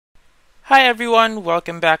Hi everyone,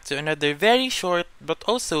 welcome back to another very short but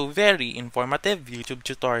also very informative YouTube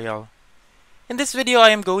tutorial. In this video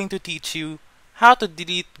I am going to teach you how to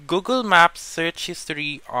delete Google Maps search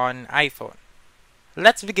history on iPhone.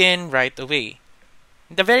 Let's begin right away.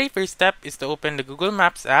 The very first step is to open the Google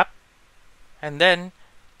Maps app and then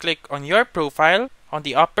click on your profile on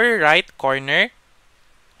the upper right corner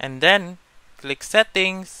and then click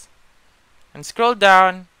Settings and scroll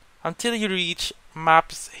down until you reach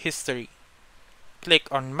Maps History. Click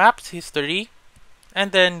on Maps History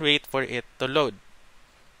and then wait for it to load.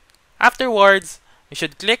 Afterwards, you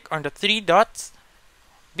should click on the three dots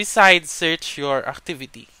beside Search Your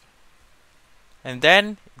Activity and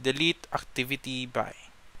then delete activity by.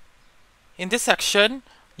 In this section,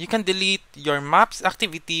 you can delete your Maps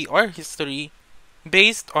activity or history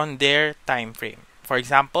based on their time frame. For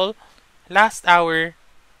example, last hour,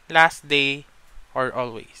 last day, or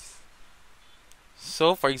always.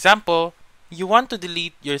 So for example, you want to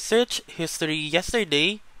delete your search history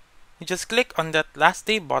yesterday, you just click on that last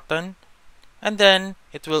day button and then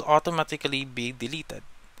it will automatically be deleted.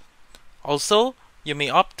 Also, you may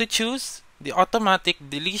opt to choose the automatic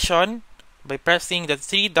deletion by pressing the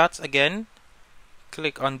three dots again,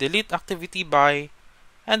 click on delete activity by,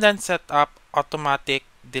 and then set up automatic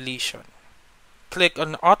deletion. Click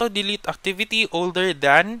on auto delete activity older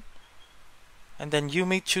than, and then you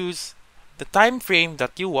may choose the time frame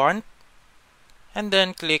that you want and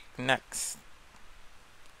then click next.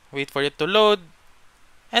 Wait for it to load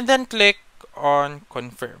and then click on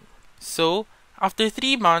confirm. So after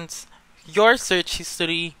 3 months, your search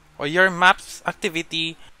history or your Maps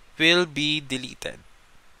activity will be deleted.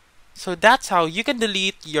 So that's how you can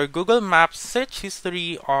delete your Google Maps search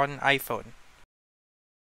history on iPhone.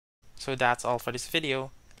 So that's all for this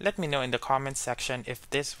video. Let me know in the comments section if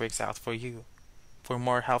this works out for you. For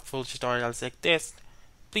more helpful tutorials like this,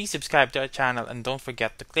 please subscribe to our channel and don't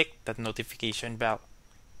forget to click that notification bell.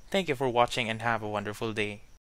 Thank you for watching and have a wonderful day.